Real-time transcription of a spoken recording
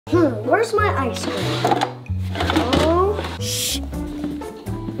Where's my ice cream? Oh, shh.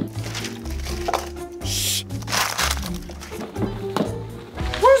 Shh.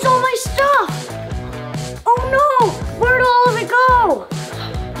 Where's all my stuff? Oh no, where'd all of it go?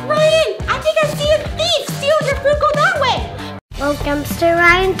 Ryan, I think I see a thief steal your food. Go that way. Welcome to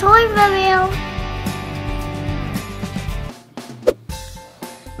Ryan Toyville.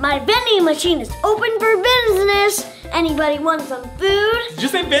 My vending machine is open for business. Anybody want some food? Did you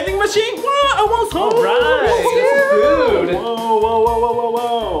say vending machine? What? I want some. All right, food.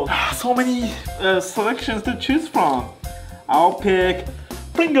 Whoa. So many selections to choose from. I'll pick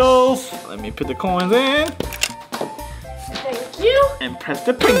Pringles. Let me put the coins in. Thank you. And press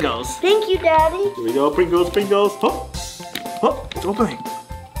the Pringles. Thank you, Daddy. Here we go, Pringles. Oh, it's opening.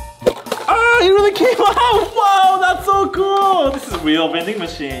 Ah, it really came out. Wow, that's so cool. This is a real vending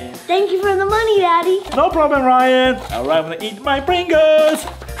machine. Thank you for the money, Daddy. No problem, Ryan. All right, I'm gonna eat my Pringles.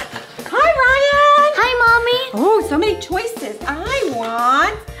 Hi, Ryan. Hi, Mommy. Oh, so many choices.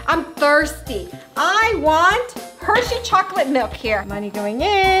 I'm thirsty. I want Hershey chocolate milk here. Money going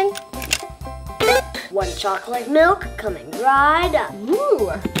in. One chocolate milk coming right up.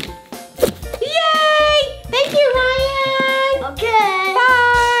 Ooh. Yay! Thank you, Ryan. Okay.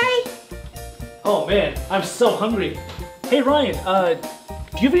 Bye. Oh man, I'm so hungry. Hey Ryan, do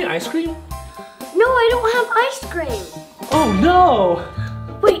you have any ice cream? No, I don't have ice cream. Oh no!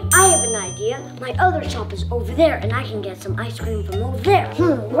 Wait, I have an idea. My other shop is over there, and I can get some ice cream from over there.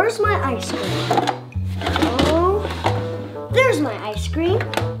 Where's my ice cream? Oh, there's my ice cream.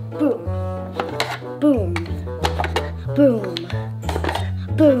 Boom. Boom. Boom.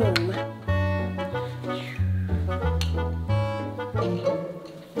 Boom.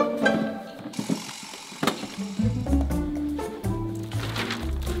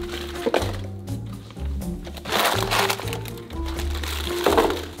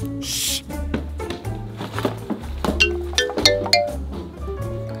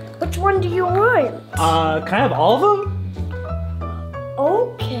 Which one do you want? Can I have all of them?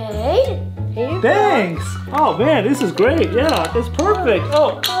 Okay. Here you Thanks! Oh man, this is great. Yeah, it's perfect.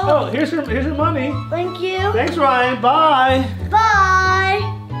 Oh, here's your money. go. Thank you. Thanks, Ryan. Bye. Bye.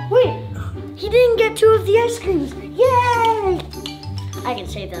 Wait, he didn't get 2 of the ice creams. Yay! I can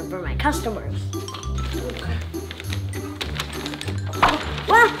save them for my customers.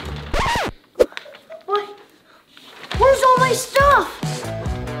 What? What? Where's all my stuff?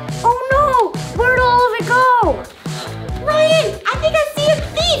 Oh no! Where'd all of it go? Ryan, I think I see a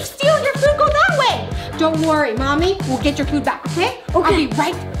thief steal your food. Go that way. Don't worry, Mommy. We'll get your food back, okay? I'll be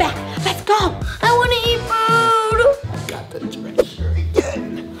right back. Let's go. I want to eat food. Got the treasure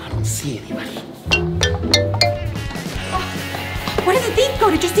again. I don't see anybody. Where did the thief go?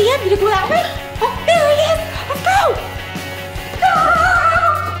 Did you see him? Did he go that way? Oh, there he is. Let's go.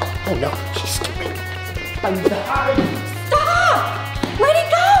 Ah! Oh no, she's skipping. Stop! Where'd he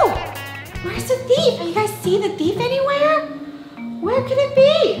go? Where's the thief? You guys see the thief anywhere? Where could it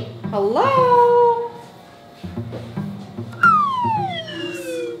be? Hello?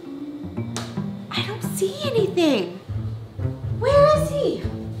 I don't see anything. Where is he?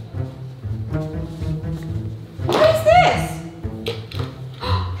 What is this?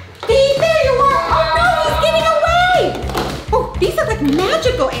 Thief, there you are! Oh no, he's getting away! Oh, these look like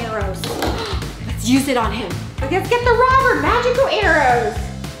magical arrows. Let's use it on him. Let's get the robber, magical arrows.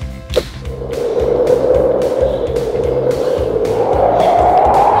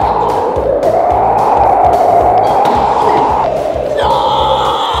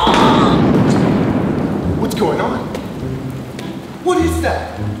 What's going on? What is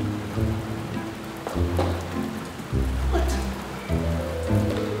that?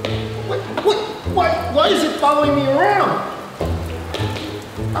 Why is it following me around?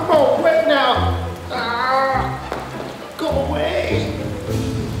 I'm all wet now. Ah, go away.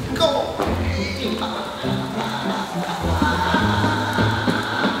 Go away.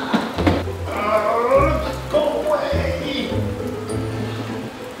 Go away.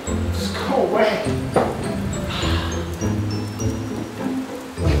 Just go away.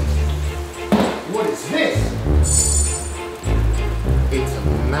 What is this? It's a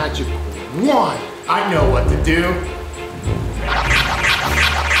magical wand. I know what to do.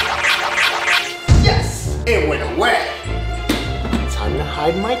 Yes, it went away. Time to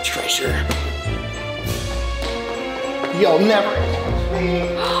hide my treasure. You'll never catch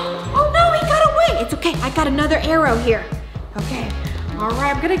me. Oh no, he got away. It's okay, I got another arrow here. Okay, all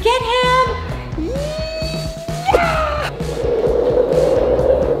right, I'm gonna get him.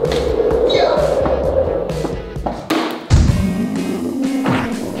 Yeah.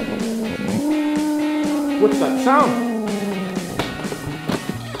 What's that sound?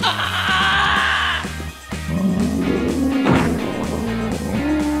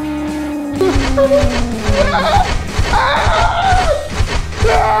 It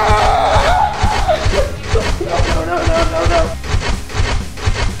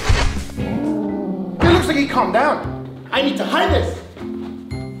looks like he calmed down. I need to hide this.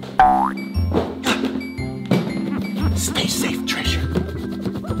 Stay safe, treasure.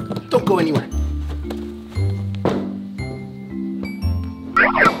 Don't go anywhere.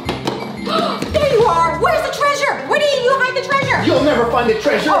 There you are! Where's the treasure? Where did you hide the treasure? You'll never find the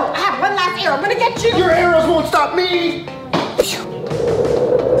treasure. Oh, I have one last arrow. I'm gonna get you. Your arrows won't stop me. He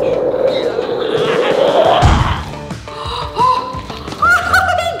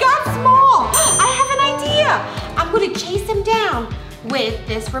got small. I have an idea. I'm gonna chase him down with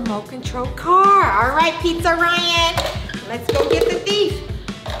this remote control car. All right, Pizza Ryan. Let's go get the thief.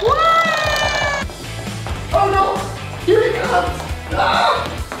 What? Oh no! Here he comes! Ah!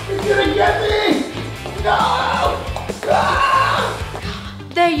 He's gonna get me! No! Ah!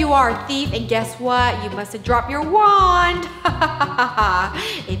 There you are, thief, and guess what? You must have dropped your wand.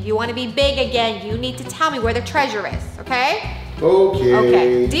 If you want to be big again, you need to tell me where the treasure is, okay? Okay.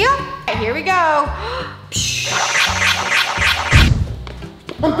 Okay, deal? Okay, here we go.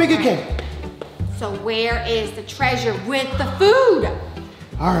 I'm big again. So where is the treasure with the food?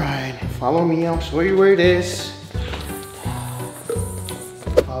 All right, follow me. I'll show you where it is.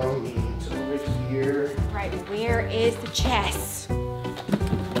 Follow me. It's over here. Right, where is the chest?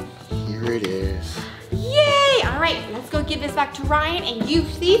 Here it is. Yay! All right, let's go give this back to Ryan. And you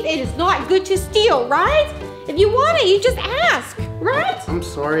thief, it is not good to steal, right? If you want it, you just ask, right? I'm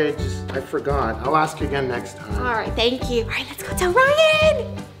sorry, I forgot. I'll ask you again next time. All right, thank you. All right, let's go tell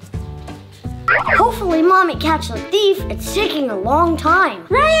Ryan. Hopefully Mommy catch the thief. It's taking a long time.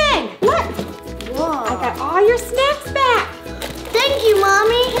 Ryan, look. Whoa. I got all your snacks back. Thank you,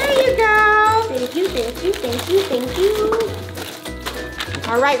 Mommy. Here you go. Thank you, thank you, thank you, thank you.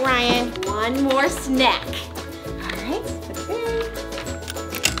 All right, Ryan, one more snack. All right,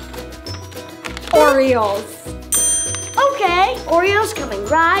 Oreos. Okay, Oreo's coming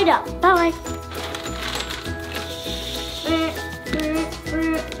right up. Bye.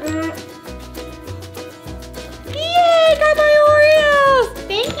 Yay, got my Oreos.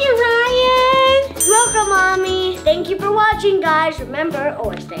 Thank you, Ryan. Welcome, Mommy. Thank you for watching, guys. Remember,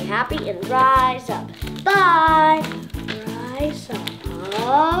 always stay happy and rise up. Bye. Rise up.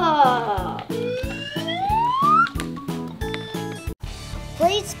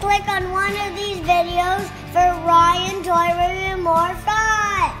 Please click on one of these videos for Ryan to learn more fun.